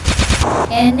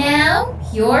And now,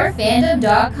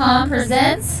 PureFandom.com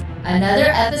presents another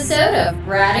episode of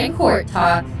Brad and Court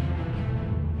Talk.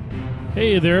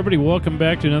 Hey there, everybody. Welcome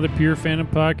back to another Pure Fandom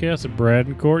podcast of Brad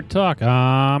and Court Talk.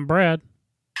 I'm Brad.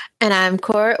 And I'm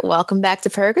Court. Welcome back to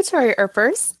Purgatory,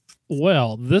 Erpers.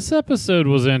 Well, this episode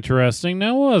was interesting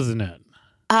now, wasn't it?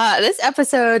 This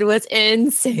episode was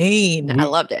insane. I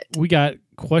loved it. We got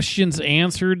questions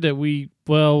answered that we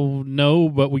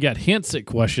got hints at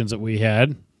questions that we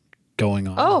had going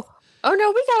on. Oh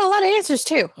no, we got a lot of answers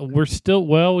too.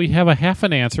 We have a half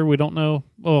an answer. We don't know.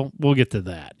 Well, we'll get to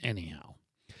that anyhow.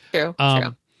 True.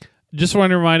 Just want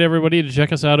to remind everybody to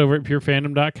check us out over at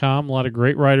purefandom.com. A lot of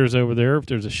great writers over there. If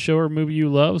there's a show or movie you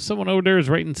love, someone over there is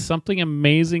writing something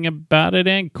amazing about it.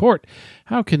 And Court,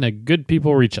 how can the good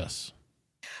people reach us?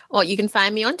 Well, you can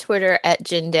find me on Twitter at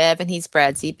JinDev, and he's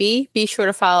Brad ZB. Be sure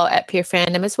to follow at Pure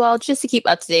Fandom as well, just to keep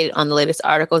up to date on the latest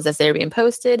articles as they're being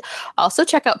posted. Also,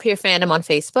 check out Pure Fandom on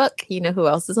Facebook. You know who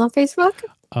else is on Facebook?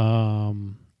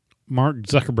 Mark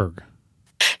Zuckerberg.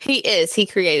 He is. He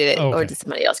created it, Okay. or did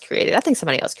somebody else create it? I think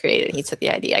somebody else created it. And he took the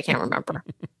idea. I can't remember.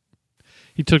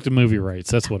 He took the movie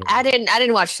rights. That's what it was. I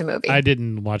didn't watch the movie. I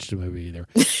didn't watch the movie either.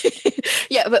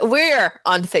 Yeah, but we're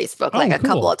on Facebook a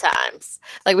couple of times.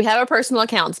 Like, we have our personal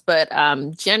accounts, but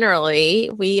generally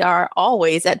we are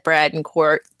always at Brad and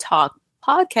Court Talk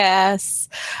podcasts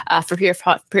for Pure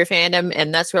Fandom,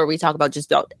 and that's where we talk about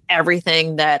just about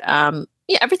everything that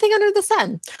everything under the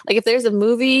sun. Like, if there's a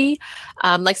movie,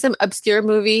 like some obscure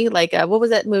movie, like what was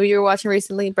that movie you were watching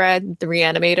recently, Brad? The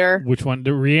Reanimator. Which one?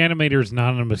 The Reanimator is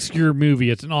not an obscure movie.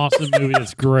 It's an awesome movie.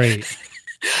 That's great.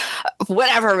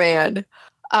 Whatever, man.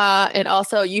 And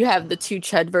also, you have the two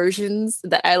Chud versions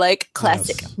that I like.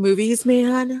 Classic movies,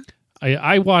 man.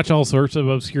 I watch all sorts of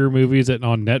obscure movies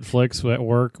on Netflix at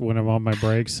work when I'm on my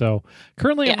break. So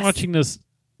currently I'm watching this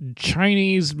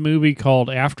Chinese movie called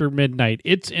After Midnight.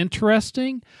 It's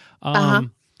interesting.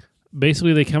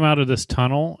 Basically, they come out of this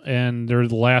tunnel and they're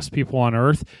the last people on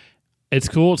Earth. It's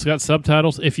cool. It's got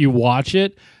subtitles. If you watch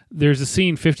it, there's a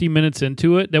scene 50 minutes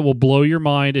into it that will blow your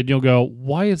mind and you'll go,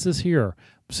 why is this here?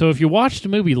 So if you watch the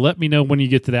movie, let me know when you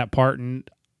get to that part. And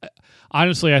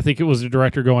honestly, I think it was the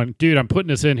director going, dude, I'm putting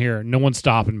this in here. No one's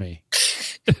stopping me.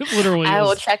 Literally. I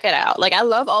will check it out. Like, I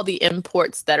love all the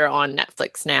imports that are on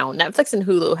Netflix now. Netflix and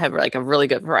Hulu have like a really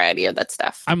good variety of that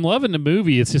stuff. I'm loving the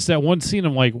movie. It's just that one scene.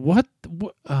 I'm like, what?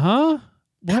 Huh?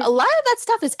 What? A lot of that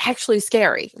stuff is actually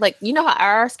scary. Like, you know how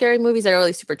our scary movies are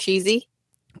really super cheesy?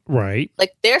 Right.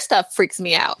 Like, their stuff freaks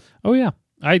me out. Oh, yeah.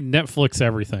 I Netflix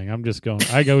everything.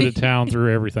 I go to town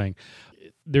through everything.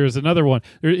 There's another one.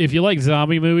 If you like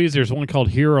zombie movies, there's one called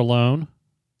Here Alone.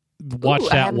 Watch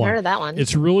that I haven't one. heard of that one.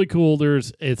 It's really cool.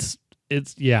 It's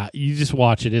you just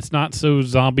watch it. It's not so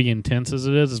zombie intense as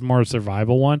it is. It's more a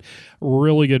survival one.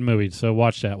 Really good movie. So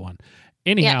watch that one.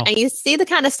 Anyhow, and you see the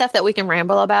kind of stuff that we can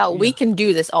ramble about. Yeah. We can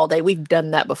do this all day. We've done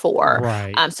that before.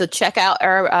 Right. So check out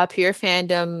our Pure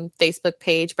Fandom Facebook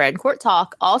page, Brad and Court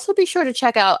Talk. Also, be sure to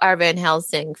check out our Van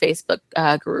Helsing Facebook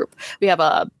group. We have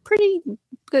a pretty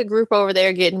good group over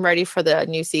there getting ready for the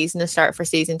new season to start for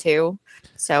season 2.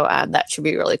 So that should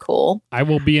be really cool. I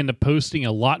will be into posting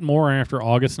a lot more after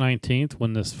August 19th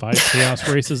when this 5 Chaos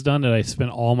race is done that I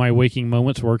spent all my waking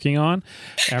moments working on.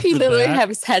 He literally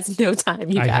has no time,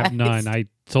 you guys. I have none. I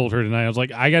told her tonight, I was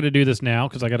like, I got to do this now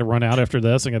because I got to run out after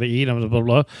this. I got to eat, blah, blah,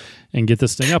 blah, and get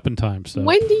this thing up in time. So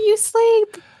when do you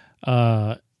sleep?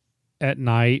 At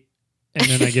night. And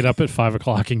then I get up at 5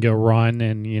 o'clock and go run.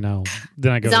 And,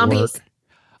 then I go to work.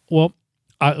 Well,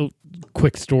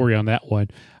 quick story on that one.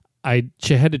 I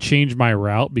had to change my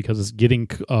route because it's getting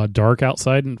dark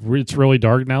outside, and it's really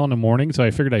dark now in the morning, so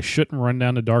I figured I shouldn't run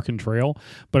down the darkened trail.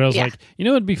 But I was like,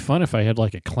 it'd be fun if I had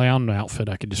like a clown outfit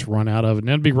I could just run out of, and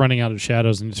then I'd be running out of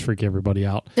shadows and just freak everybody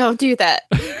out. Don't do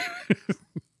that.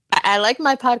 I like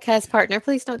my podcast partner.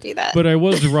 Please don't do that. But I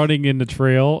was running in the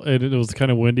trail, and it was kind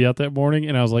of windy out that morning,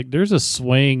 and I was like, there's a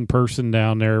swaying person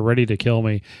down there ready to kill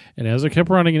me. And as I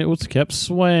kept running, and it kept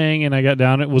swaying, and I got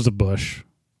down, it was a bush.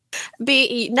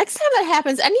 Next time that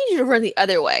happens, I need you to run the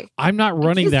other way. I'm not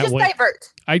running that way. Divert.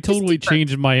 I totally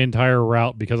changed my entire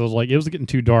route because I was like, it was getting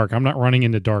too dark. I'm not running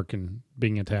in the dark and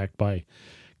being attacked by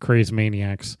crazed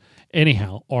maniacs.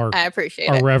 Anyhow, I appreciate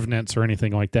our it. revenants or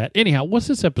anything like that. Anyhow, what's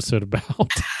this episode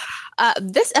about?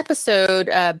 This episode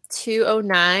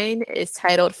 209 is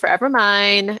titled Forever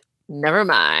Mine, Never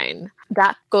Mind.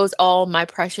 Doc goes all my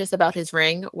precious about his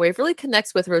ring. Waverly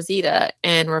connects with Rosita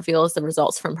and reveals the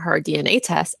results from her DNA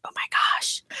test. Oh my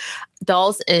gosh.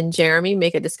 Dolls and Jeremy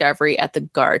make a discovery at the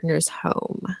gardener's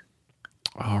home.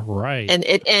 All right. And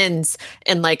it ends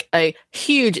in like a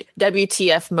huge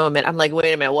WTF moment. I'm like,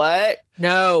 wait a minute, what?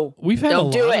 No. We've had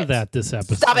Don't a lot of that this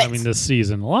episode. Stop it. I mean, this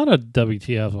season. A lot of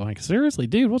WTF. I'm like, seriously,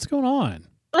 dude, what's going on?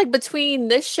 Like between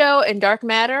this show and Dark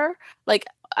Matter, like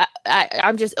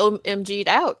I'm just OMG'd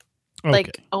out. Okay.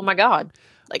 Like, oh my God.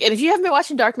 Like, and if you haven't been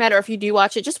watching Dark Matter, or if you do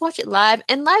watch it, just watch it live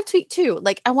and live tweet too.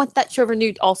 Like, I want that show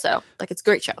renewed also. Like, it's a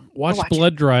great show. Watch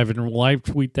Blood Drive and live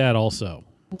tweet that also.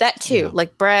 That too. Yeah.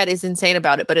 Like, Brad is insane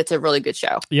about it, but it's a really good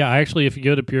show. Yeah, actually, if you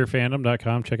go to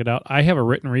purefandom.com, check it out. I have a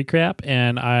written recap,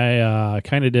 and I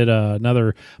kind of did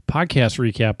another podcast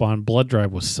recap on Blood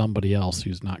Drive with somebody else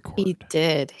who's not Court. He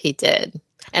did.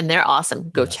 And they're awesome.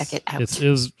 Go check it out.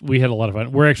 We had a lot of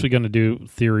fun. We're actually going to do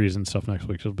theories and stuff next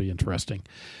week. So it'll be interesting.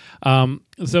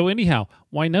 So anyhow,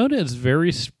 Winona is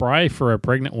very spry for a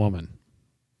pregnant woman.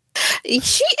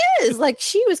 She is. Like,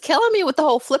 she was killing me with the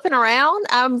whole flipping around.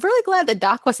 I'm really glad that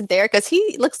Doc wasn't there because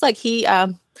he looks like he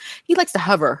likes to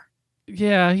hover.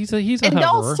 Yeah, he's a and hoverer.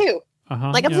 Dolls too.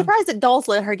 Like, I'm surprised that Dolls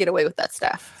let her get away with that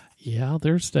stuff. Yeah,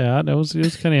 there's that. It was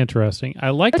kind of interesting. I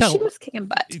liked how she was kicking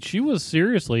butt. She was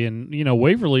seriously, and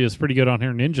Waverly is pretty good on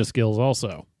her ninja skills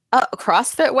also.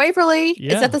 CrossFit Waverly.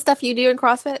 Yeah. Is that the stuff you do in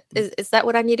CrossFit? Is that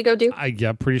what I need to go do?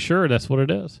 I'm pretty sure that's what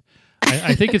it is.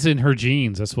 I think it's in her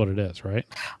genes. That's what it is, right?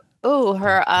 Oh,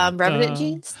 her Revenant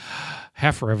genes?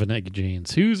 Half Revenant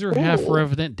genes. Who's her half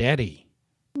Revenant daddy?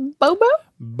 Bobo?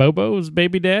 Bobo's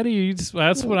baby daddy?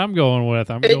 That's what I'm going with.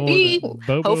 I'm going with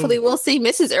Bobo. Hopefully we'll see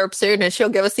Mrs. Earp soon and she'll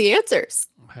give us the answers.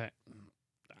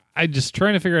 I'm just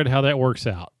trying to figure out how that works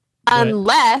out.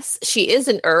 Unless she is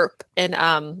an Earp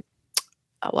and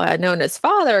Winona's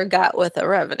father got with a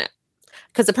Revenant.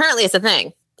 Because apparently it's a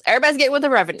thing. Everybody's getting with a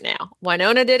Revenant now.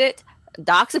 Winona did it.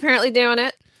 Doc's apparently doing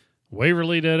it.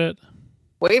 Waverly did it.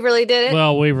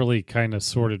 Well, Waverly kind of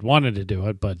wanted to do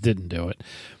it, but didn't do it.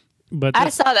 But I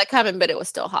saw that coming, but it was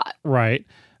still hot. Right.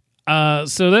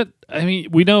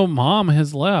 We know Mom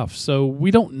has left, so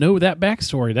we don't know that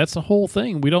backstory. That's the whole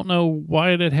thing. We don't know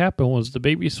why it happened. Was the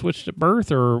baby switched at birth,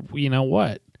 or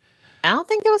what? I don't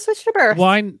think it was switched at birth.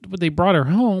 Well, they brought her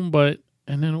home,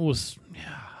 and then it was.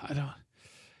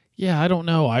 I don't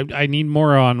know. I need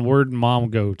more on where'd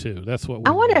Mom go to. That's what.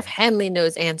 I wonder if Henley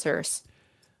knows answers.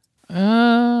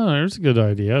 There's a good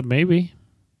idea. Maybe.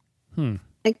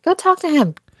 Like, go talk to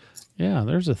him. Yeah,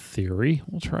 there's a theory.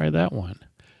 We'll try that one.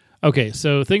 Okay,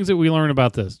 so things that we learn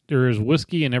about this. There is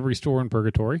whiskey in every store in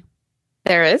Purgatory.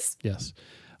 There is? Yes.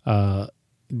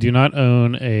 Do not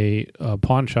own a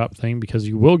pawn shop thing because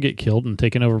you will get killed and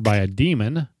taken over by a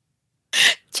demon.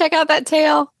 Check out that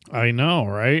tail. I know,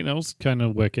 right? That was kind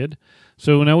of wicked.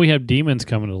 So now we have demons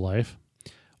coming to life.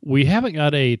 We haven't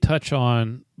got a touch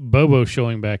on Bobo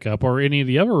showing back up or any of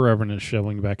the other revenants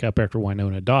showing back up after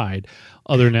Winona died.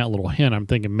 Other than that little hint, I'm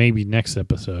thinking maybe next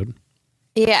episode.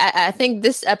 Yeah, I think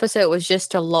this episode was just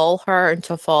to lull her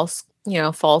into a false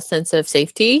sense of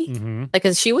safety. Mm-hmm.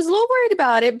 Because she was a little worried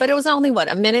about it, but it was only,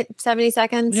 a minute, 70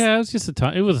 seconds? Yeah, it was just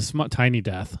it was a tiny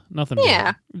death. Nothing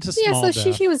Yeah. Big. Just a small death.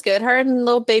 So she was good. Her and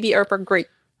little baby Earp are great.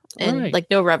 And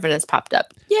no revenants popped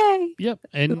up. Yay. Yep.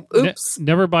 And oops.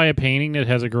 Never buy a painting that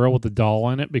has a girl with a doll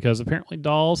in it because apparently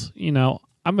dolls,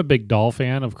 I'm a big doll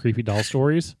fan of creepy doll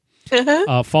stories.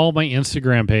 Follow my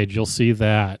Instagram page. You'll see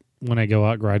that when I go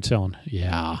out garage selling.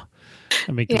 Yeah.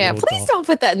 Please don't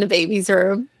put that in the baby's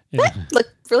room. That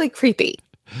looked really creepy.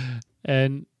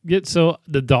 And so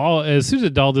the doll, as soon as the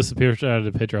doll disappears out of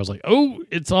the picture, I was like, oh,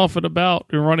 it's off and about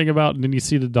and running about. And then you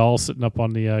see the doll sitting up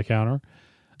on the counter.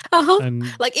 And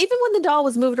like even when the doll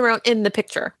was moving around in the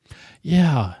picture.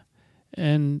 Yeah.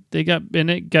 And it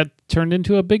got turned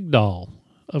into a big doll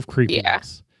of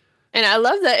creepiness. Yeah. And I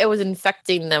love that it was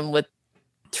infecting them with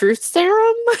truth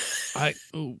serum.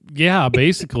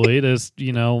 Basically it is,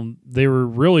 they were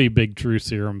really big truth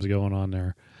serums going on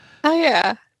there. Oh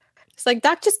yeah. It's like,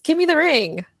 Doc, just give me the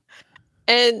ring.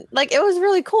 And like, it was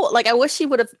really cool. Like, I wish she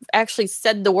would have actually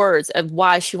said the words of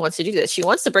why she wants to do this. She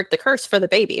wants to break the curse for the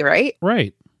baby, right?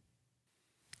 Right.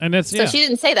 And that's so she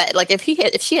didn't say that. Like if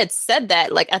she had said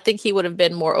that, like I think he would have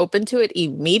been more open to it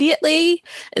immediately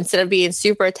instead of being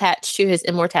super attached to his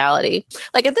immortality.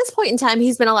 Like at this point in time,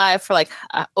 he's been alive for like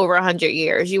over 100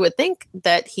 years. You would think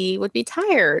that he would be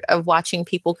tired of watching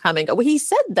people come and go. Well, he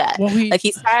said that. Well,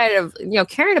 he's tired of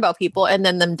caring about people and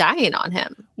then them dying on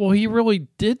him. Well, he really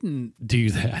didn't do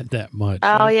that much.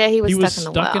 Oh yeah, he was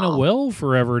stuck in a well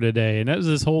forever today, and that was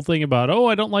this whole thing about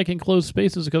I don't like enclosed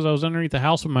spaces because I was underneath the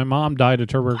house when my mom died of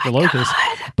tuberculosis.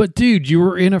 But dude, you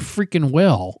were in a freaking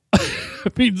well. I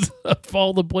mean, of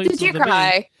all the places. Did you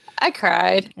cry? I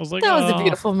cried. I was like, that was a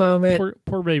beautiful moment.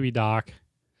 Poor baby Doc.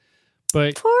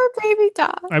 But poor baby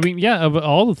Doc. I mean, yeah, of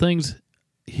all the things,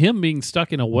 him being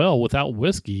stuck in a well without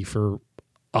whiskey for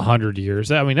 100 years.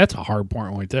 I mean, that's a hard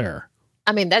point right there.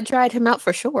 I mean, that dried him out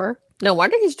for sure. No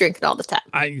wonder he's drinking all the time.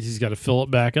 He's got to fill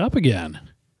it back up again.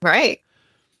 Right.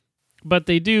 But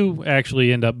they do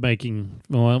actually end up making,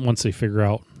 once they figure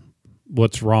out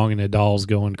what's wrong and the doll's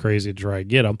going crazy to try to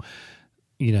get them,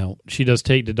 she does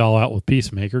take the doll out with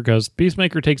Peacemaker because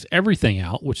Peacemaker takes everything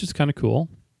out, which is kind of cool.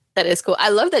 That is cool. I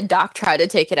love that Doc tried to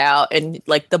take it out and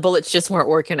like the bullets just weren't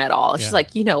working at all. She's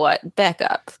like, you know what? Back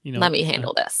up. Let me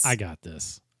handle this. I got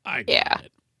this. I got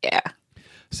it. Yeah.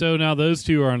 So now those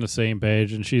two are on the same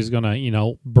page and she's going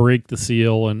to, break the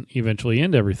seal and eventually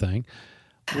end everything.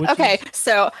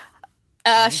 So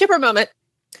shipper moment.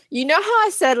 You know how I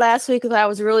said last week that I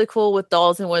was really cool with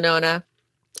Dolls and Winona?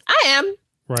 I am.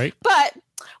 Right. But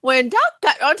when Doc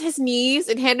got on his knees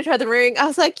and handed her the ring, I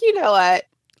was like, you know what?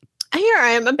 Here I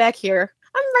am. I'm back here.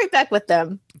 I'm right back with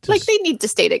them. Like, they need to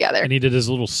stay together. And he did his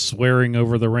little swearing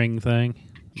over the ring thing.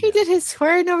 He did his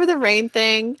swearing over the rain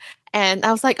thing. And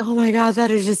I was like, oh my God,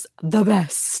 that is just the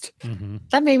best. Mm-hmm.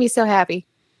 That made me so happy.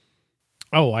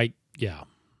 Oh, yeah.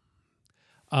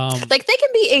 Like, they can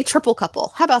be a triple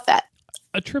couple. How about that?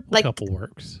 A triple couple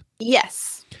works.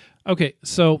 Yes. Okay,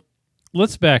 so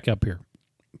let's back up here.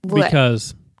 What?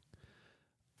 Because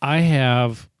I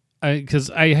had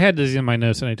this in my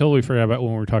notes and I totally forgot about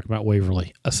when we were talking about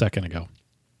Waverly a second ago.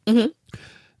 Mm-hmm.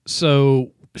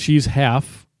 So she's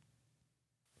half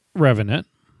Revenant.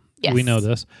 Yes. We know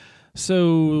this.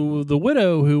 So the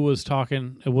widow who was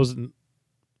talking, it wasn't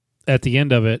at the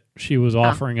end of it, she was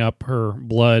offering up her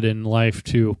blood and life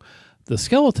to the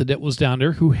skeleton that was down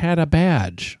there who had a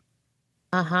badge.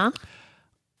 Uh-huh.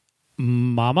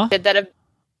 Mama? Did that have...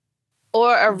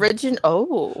 Or original?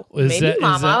 Oh, maybe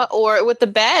Mama. Or with the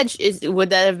badge, would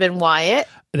that have been Wyatt?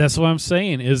 That's what I'm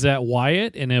saying. Is that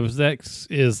Wyatt? And is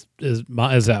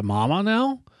that Mama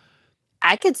now?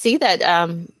 I could see that.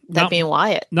 That being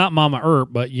Wyatt, not Mama Earp,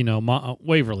 but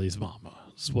Waverly's mama.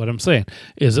 Is what I'm saying.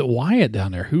 Is it Wyatt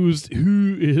down there? Who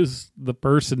is the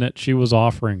person that she was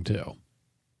offering to?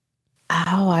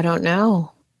 Oh, I don't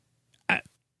know.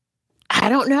 I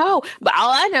don't know, but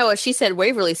all I know is she said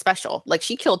Waverly special. Like,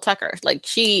 she killed Tucker. Like,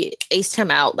 she aced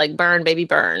him out. Like, burn, baby,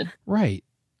 burn. Right.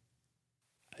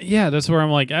 Yeah, that's where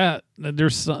I'm like,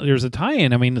 there's a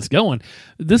tie-in. I mean, it's going.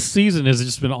 This season has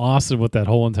just been awesome with that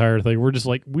whole entire thing. We're just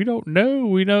like, we don't know.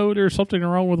 We know there's something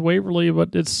wrong with Waverly,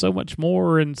 but it's so much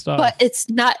more and stuff. But it's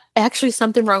not actually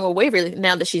something wrong with Waverly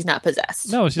now that she's not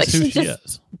possessed. No, it's just who she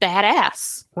is.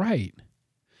 Badass. Right.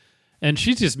 And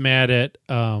she's just mad at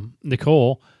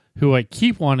Nicole, who I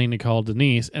keep wanting to call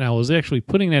Denise, and I was actually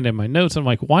putting that in my notes. I'm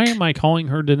like, why am I calling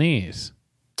her Denise?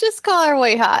 Just call her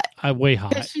Way Hot. Way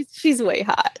Hot. She's Way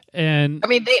Hot. And I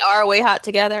mean, they are Way Hot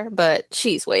together, but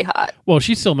she's Way Hot. Well,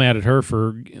 she's still mad at her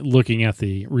for looking at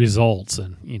the results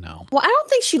and, Well, I don't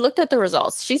think she looked at the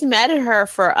results. She's mad at her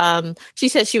for, she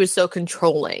said she was so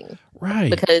controlling. Right.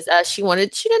 Because she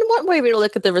didn't want Waverly to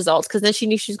look at the results because then she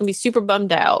knew she was going to be super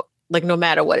bummed out, like no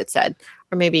matter what it said.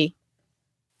 Or maybe...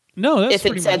 No, that's if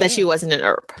it said that she wasn't an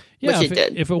ERP, yeah, which it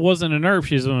did. If it wasn't an ERP,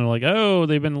 she's going to like, oh,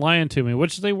 they've been lying to me,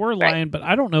 which they were lying, but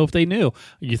I don't know if they knew.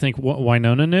 You think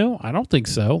Winona knew? I don't think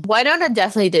so. Winona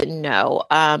definitely didn't know.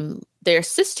 Their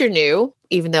sister knew,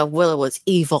 even though Willa was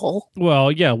evil.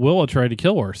 Well, yeah, Willa tried to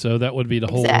kill her, so that would be the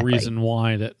whole reason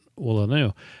why that Willa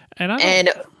knew. And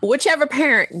whichever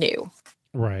parent knew.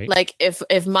 Right. Like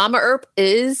if Mama Earp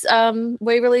is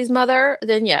Waverly's mother,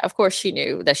 then yeah, of course she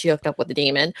knew that she hooked up with the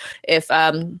demon. If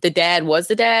the dad was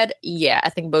the dad, yeah, I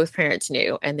think both parents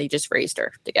knew and they just raised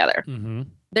her together. Mm-hmm.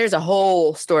 There's a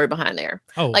whole story behind there.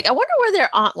 Oh. Like, I wonder where their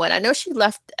aunt went. I know she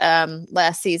left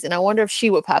last season. I wonder if she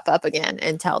would pop up again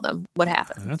and tell them what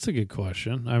happened. That's a good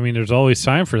question. I mean, there's always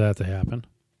time for that to happen.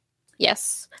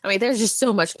 Yes. I mean, there's just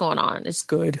so much going on. It's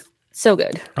good. So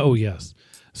good. Oh, yes.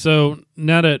 So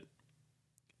now that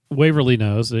Waverly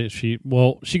knows that she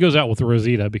goes out with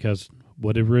Rosita because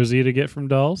what did Rosita get from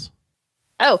Dolls?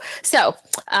 Oh, so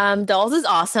Dolls is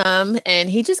awesome, and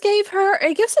he just gave her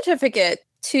a gift certificate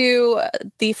to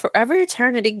the Forever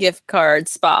Eternity gift card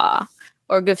spa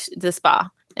or the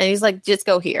spa, and he's like, just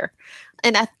go here.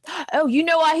 And you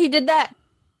know why he did that?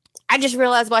 I just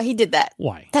realized why he did that.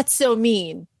 Why? That's so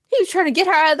mean. He was trying to get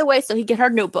her out of the way so he could get her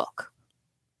notebook.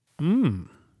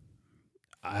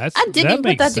 I didn't even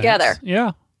put that together.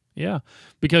 Yeah. Yeah,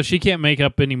 because she can't make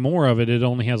up any more of it. It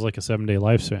only has like a 7-day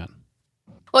lifespan.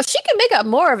 Well, she can make up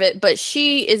more of it, but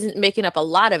she isn't making up a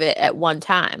lot of it at one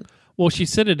time. Well, she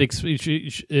said she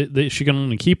can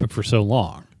only keep it for so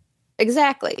long.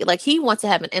 Exactly. Like, he wants to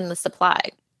have an endless supply.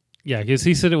 Yeah, because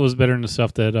he said it was better than the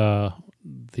stuff that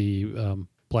the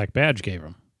Black Badge gave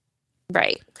him.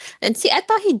 Right. And see, I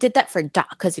thought he did that for Doc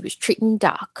because he was treating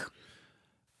Doc.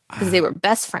 Because they were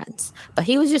best friends. But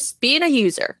he was just being a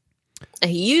user. And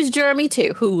he used Jeremy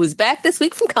too, who was back this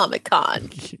week from Comic-Con.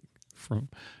 From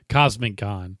Cosmic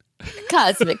Con.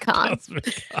 Cosmic Con.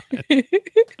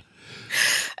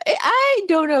 I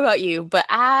don't know about you, but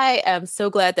I am so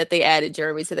glad that they added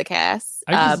Jeremy to the cast.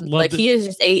 He is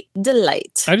just a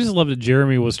delight. I just love that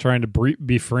Jeremy was trying to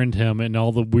befriend him in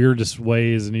all the weirdest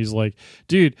ways, and he's like,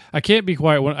 "Dude, I can't be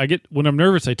quiet when I'm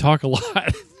nervous. I talk a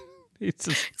lot."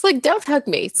 It's like, don't hug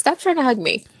me. Stop trying to hug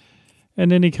me.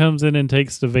 And then he comes in and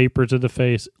takes the vapor to the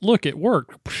face. Look, it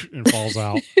worked, and falls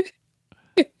out.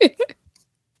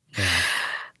 Yeah.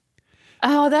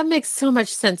 Oh, that makes so much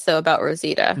sense though about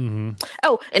Rosita. Mm-hmm.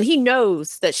 Oh, and he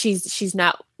knows that she's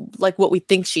not like what we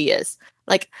think she is.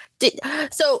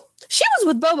 So she was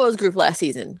with Bobo's group last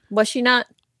season, was she not?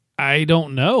 I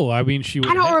don't know. I mean,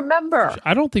 I don't remember.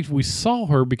 I don't think we saw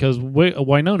her because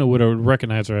Winona would have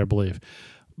recognized her, I believe.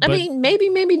 But I mean,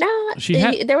 maybe not.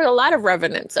 There were a lot of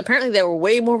revenants. Apparently, there were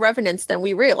way more revenants than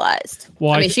we realized.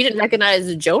 Well, she didn't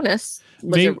recognize Jonas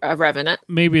was a revenant.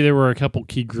 Maybe there were a couple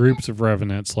key groups of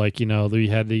revenants, like, you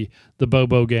had the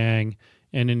Bobo gang,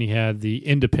 and then you had the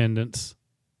Independents.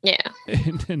 Yeah.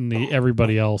 And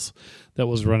everybody else that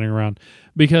was running around.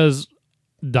 Because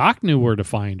Doc knew where to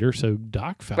find her, so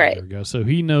Doc found her. So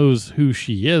he knows who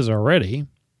she is already.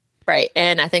 Right.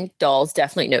 And I think Dolls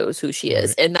definitely knows who she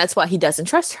is. And that's why he doesn't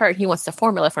trust her. And he wants the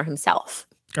formula for himself.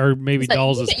 Or maybe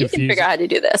Dolls is confused. You can figure out how to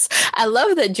do this. I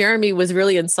love that Jeremy was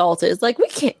really insulted. It's like, we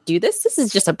can't do this. This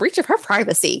is just a breach of her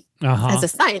privacy as a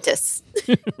scientist.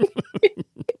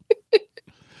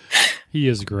 He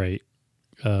is great.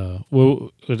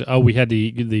 We had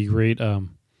the great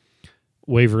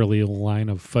Waverly line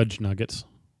of fudge nuggets.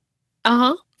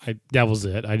 That was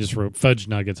it. I just wrote fudge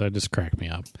nuggets. I just cracked me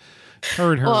up.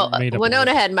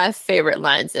 Winona had my favorite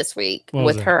lines this week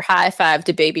with her high five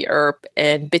to Baby Earp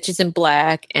and bitches in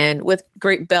black, and with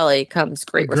great belly comes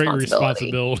great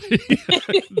responsibility.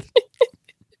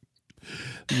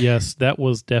 Yes, that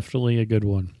was definitely a good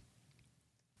one.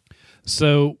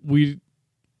 So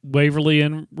Waverly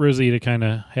and Rosita kind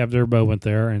of have their moment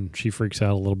there, and she freaks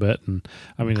out a little bit. And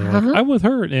I mean, they're like, I'm with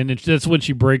her. And that's when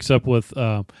she breaks up with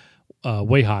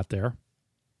Way Hot there.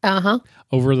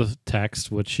 Over the text,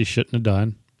 which she shouldn't have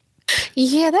done.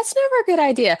 Yeah, that's never a good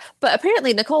idea. But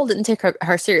apparently Nicole didn't take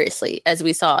her seriously, as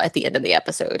we saw at the end of the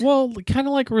episode. Well, kind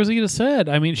of like Rosita said.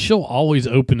 I mean, she'll always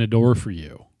open a door for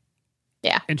you.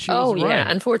 Yeah. And she was right.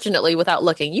 Yeah. Unfortunately, without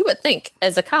looking, you would think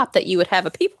as a cop that you would have a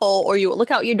peephole, or you would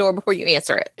look out your door before you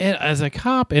answer it. And as a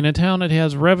cop in a town that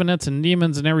has revenants and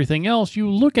demons and everything else, you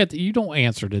don't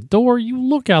answer the door. You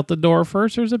look out the door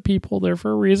first. There's a peephole there for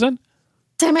a reason.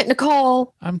 Damn it,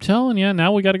 Nicole. I'm telling you,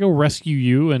 now we got to go rescue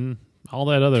you and all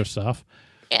that other stuff.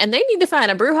 And they need to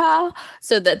find a bruja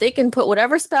so that they can put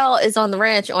whatever spell is on the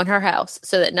ranch on her house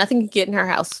so that nothing can get in her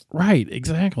house. Right,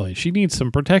 exactly. She needs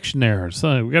some protection there.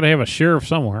 So we got to have a sheriff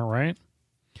somewhere, right?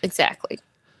 Exactly.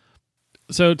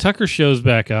 So Tucker shows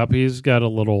back up. He's got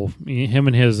him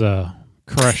and his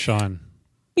crush on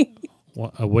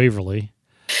Waverly.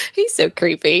 He's so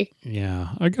creepy.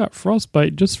 Yeah, I got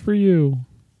frostbite just for you.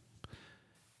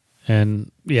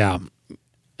 And yeah,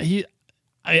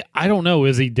 I don't know.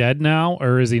 Is he dead now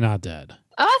or is he not dead?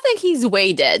 I think he's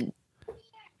way dead.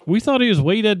 We thought he was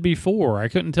way dead before. I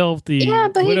couldn't tell if the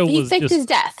widow he faked his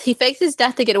death. He faked his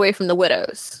death to get away from the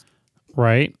widows.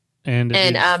 Right. And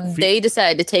they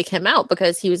decided to take him out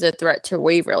because he was a threat to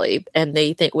Waverly, and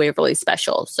they think Waverly's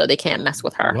special, so they can't mess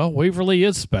with her. Well, Waverly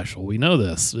is special. We know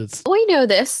this. We know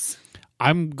this.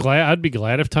 I'd be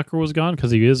glad if Tucker was gone because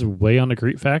he is way on the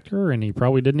creep factor and he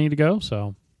probably did need to go.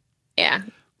 So yeah,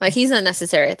 like he's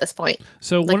unnecessary at this point.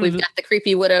 So we've got the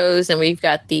creepy widows and we've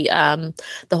got the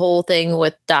whole thing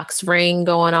with Doc's ring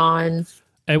going on.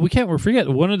 And we can't forget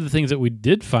one of the things that we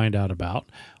did find out about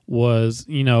was,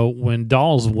 when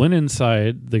Dolls went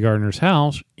inside the gardener's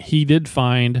house, he did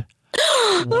find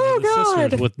one of the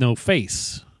sisters with no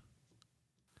face.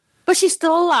 But she's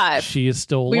still alive. She is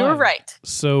still alive. We were right.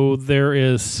 So there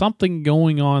is something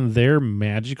going on there,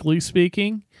 magically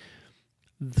speaking.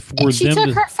 And she took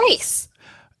her face.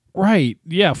 Right.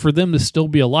 Yeah, for them to still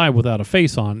be alive without a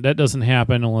face on. That doesn't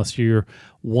happen unless you're,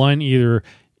 one, either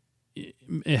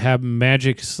have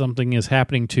magic, something is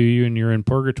happening to you and you're in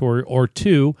purgatory, or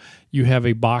two, you have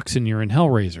a box and you're in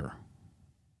Hellraiser.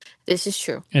 This is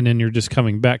true. And then you're just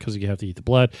coming back because you have to eat the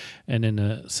blood, and then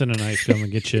the Cenobites come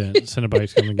and get you, and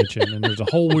Cenobites come and get you, and there's a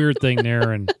whole weird thing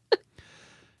there, and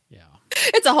yeah.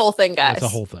 It's a whole thing, guys. It's a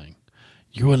whole thing.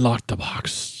 You unlocked the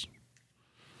box.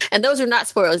 And those are not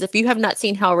spoilers. If you have not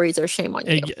seen Hellraiser, shame on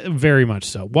you. Very much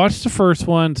so. Watch the first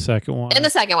one, second one. And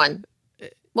the second one.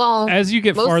 Well, as you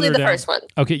get mostly farther the down, first one.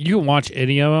 Okay, you can watch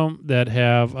any of them that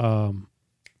have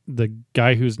the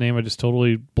guy whose name I just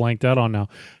totally blanked out on now,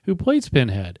 who plays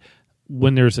Pinhead.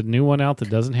 When there's a new one out that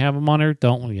doesn't have him on there,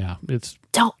 don't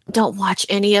watch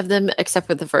any of them except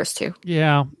for the first two.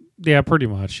 Yeah, pretty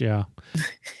much. Yeah,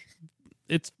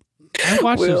 it's. I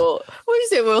watched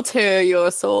we'll tear your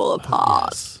soul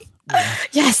apart.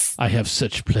 Yes. I have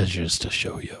such pleasures to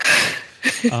show you.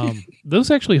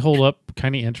 Those actually hold up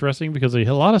kind of interesting because they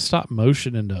had a lot of stop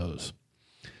motion in those.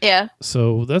 Yeah.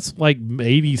 So that's like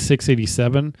 86,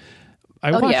 87.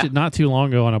 I watched it not too long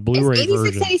ago on a Blu-ray version.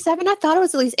 86, 87? I thought it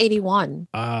was at least 81.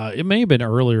 It may have been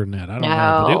earlier than that. I don't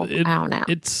know. But I don't know.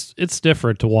 It's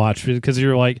different to watch because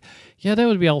you're like, yeah, that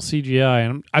would be all CGI.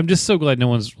 And I'm just so glad no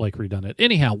one's like redone it.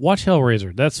 Anyhow, watch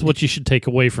Hellraiser. That's what you should take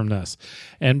away from this.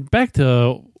 And back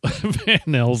to Van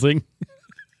Helsing.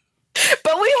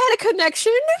 But we had a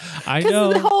connection. I know.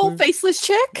 Because of the whole faceless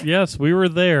chick. Yes, we were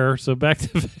there. So back to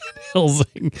Van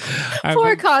Helsing.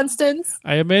 Poor Constance.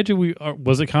 I imagine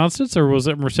was it Constance or was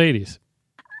it Mercedes?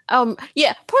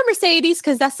 Yeah, poor Mercedes,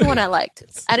 because that's the one I liked.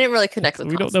 I didn't really connect with.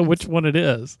 We don't know which one it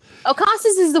is. Oh,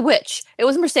 Constance is the witch. It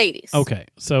was Mercedes. Okay,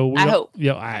 so I hope.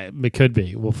 Yeah, it could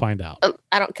be. We'll find out.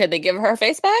 Could they give her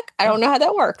face back? I don't know how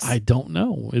that works. I don't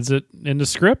know. Is it in the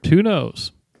script? Who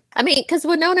knows? I mean, because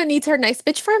Winona needs her nice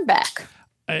bitch friend back.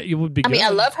 It would be. I mean, I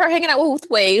love her hanging out with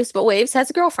Waves, but Waves has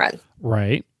a girlfriend.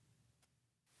 Right.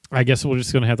 I guess we're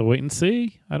just going to have to wait and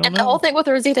see. I don't know. And the whole thing with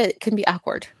Rosita can be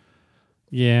awkward.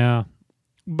 Yeah.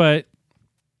 But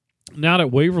now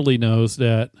that Waverly knows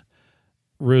that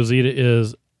Rosita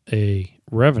is a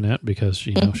revenant because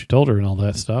she told her and all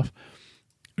that stuff,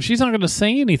 she's not going to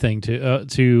say anything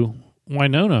to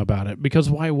Winona about it because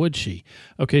why would she?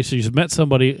 Okay, so she's met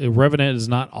somebody. A revenant is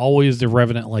not always the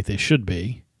revenant like they should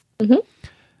be. Mm-hmm.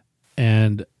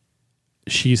 And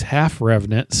she's half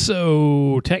revenant,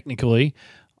 so technically,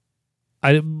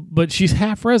 but she's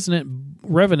half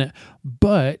revenant,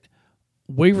 but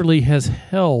Waverly has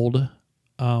held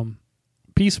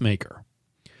Peacemaker,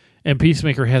 and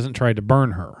Peacemaker hasn't tried to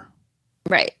burn her.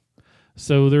 Right.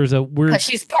 So there's a weird. Because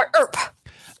she's part Earp.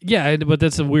 Yeah, but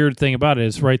that's a weird thing about it.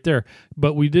 It's right there.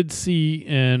 But we did see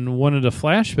in one of the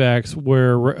flashbacks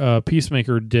where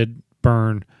Peacemaker did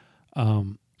burn.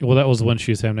 Well, that was when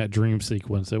she was having that dream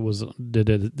sequence. It was did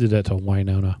that to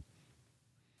Winona.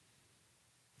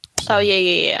 So. Oh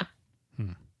yeah.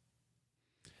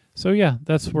 So yeah,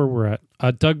 that's where we're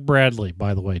at. Doug Bradley,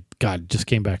 by the way, God, just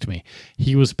came back to me.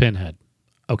 He was Pinhead.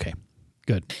 Okay,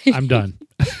 good. I'm done.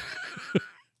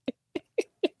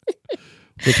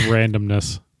 With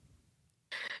randomness.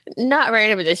 Not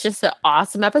random, it's just an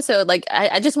awesome episode. Like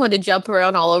I just wanted to jump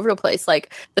around all over the place.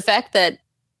 Like the fact that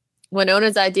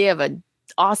Winona's idea of an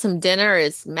awesome dinner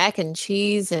is mac and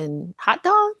cheese and hot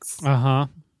dogs. Uh-huh.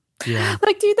 Yeah.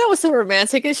 Like, dude, that was so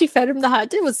romantic. And she fed him the hot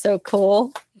dog. It was so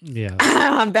cool. Yeah.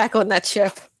 I'm back on that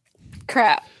ship.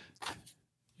 Crap.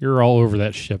 You're all over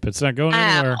that ship. It's not going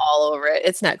anywhere. I'm all over it.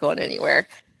 It's not going anywhere.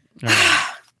 Right.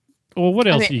 Well, what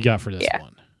else you got for this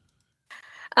one?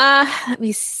 Let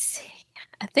me see.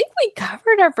 I think we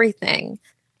covered everything.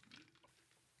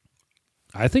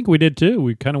 I think we did too.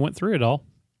 We kind of went through it all.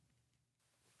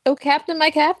 Oh, Captain,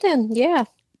 my Captain. Yeah.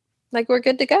 Like we're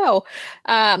good to go.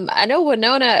 I know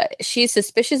Winona, she's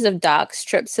suspicious of Doc's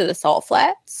trips to the salt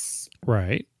flats.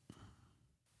 Right.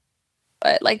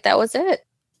 But like that was it.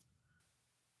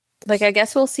 Like I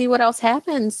guess we'll see what else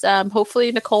happens.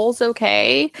 Hopefully Nicole's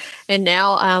okay. And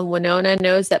now Winona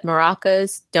knows that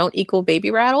maracas don't equal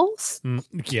baby rattles.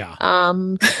 Yeah.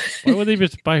 Why would they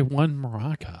just buy one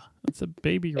maraca? It's a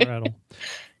baby rattle.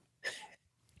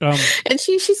 And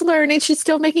she's learning. She's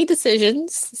still making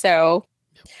decisions. So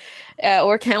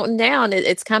we're counting down.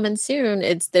 It's coming soon.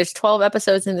 There's 12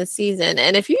 episodes in the season.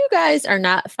 And if you guys are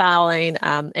not following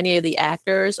any of the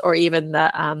actors or even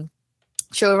the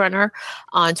showrunner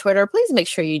on Twitter, please make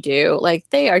sure you do. Like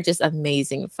they are just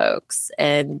amazing folks,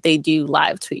 and they do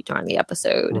live tweet during the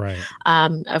episode. Right.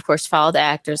 Of course, follow the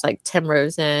actors like Tim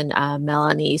Rosen,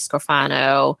 Melanie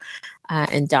Scorfano,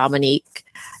 and Dominique.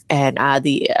 And I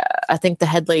think the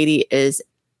head lady is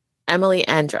Emily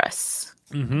Andress.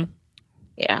 Mm-hmm.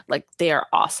 Yeah, like they are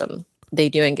awesome. They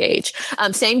do engage.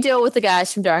 Same deal with the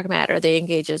guys from Dark Matter. They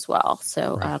engage as well.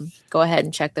 So go ahead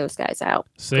and check those guys out.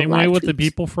 Same way with the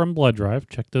people from Blood Drive.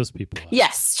 Check those people out.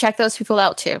 Yes, check those people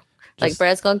out too. Like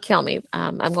Brad's going to kill me.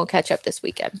 I'm going to catch up this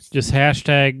weekend. Just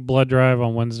hashtag Blood Drive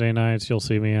on Wednesday nights. You'll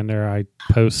see me in there. I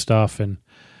post stuff and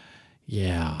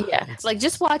yeah. Like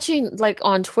just watching like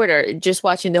on Twitter, just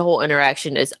watching the whole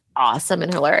interaction is awesome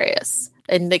and hilarious.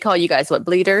 And they call you guys what,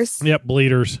 bleeders? Yep,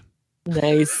 bleeders.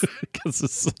 Nice.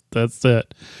 Because that's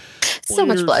it. So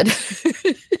much blood.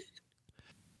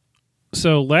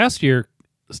 So last year,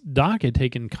 Doc had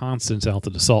taken Constance out to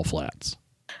the salt flats.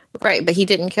 Right, but he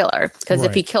didn't kill her because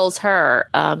if he kills her,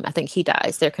 I think he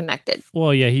dies. They're connected.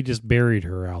 Well, yeah, he just buried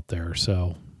her out there,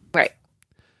 so right.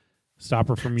 Stop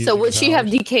her from using. So would she have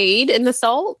decayed in the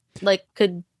salt? Like,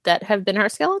 could that have been her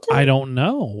skeleton? I don't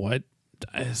know.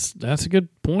 That's a good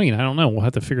point. I don't know. We'll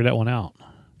have to figure that one out.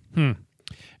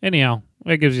 Anyhow,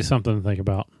 that gives you something to think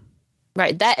about.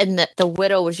 Right. That and the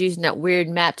widow was using that weird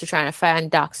map to try to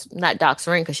find not Doc's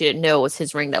ring because she didn't know it was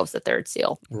his ring that was the third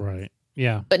seal. Right.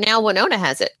 Yeah. But now Winona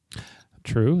has it.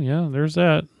 True. Yeah, there's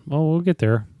that. Well, we'll get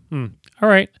there. All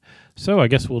right. So I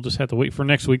guess we'll just have to wait for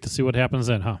next week to see what happens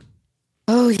then, huh?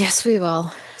 Oh, yes, we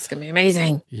will. It's going to be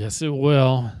amazing. Yes, it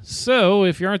will. So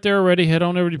if you aren't there already, head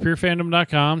on over to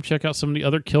purefandom.com. Check out some of the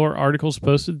other killer articles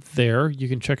posted there. You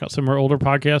can check out some of our older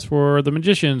podcasts for The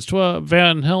Magicians,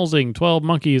 Van Helsing, 12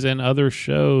 Monkeys, and other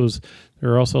shows.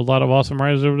 There are also a lot of awesome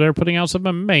writers over there putting out some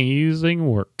amazing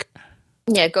work.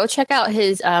 Yeah, go check out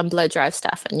his Blood Drive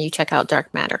stuff, and you check out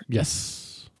Dark Matter.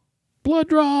 Yes. Blood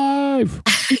Drive!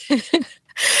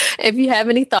 If you have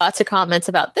any thoughts or comments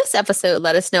about this episode,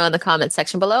 let us know in the comments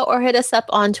section below or hit us up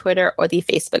on Twitter or the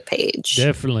Facebook page.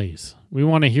 Definitely. We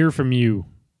want to hear from you.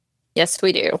 Yes,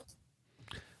 we do.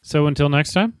 So until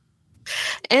next time?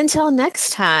 Until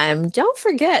next time, don't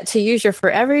forget to use your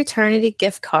Forever Eternity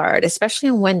gift card, especially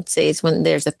on Wednesdays when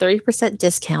there's a 30%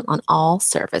 discount on all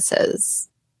services.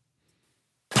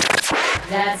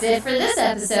 That's it for this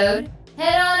episode.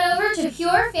 Head on over to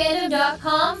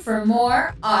purefandom.com for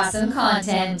more awesome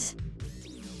content.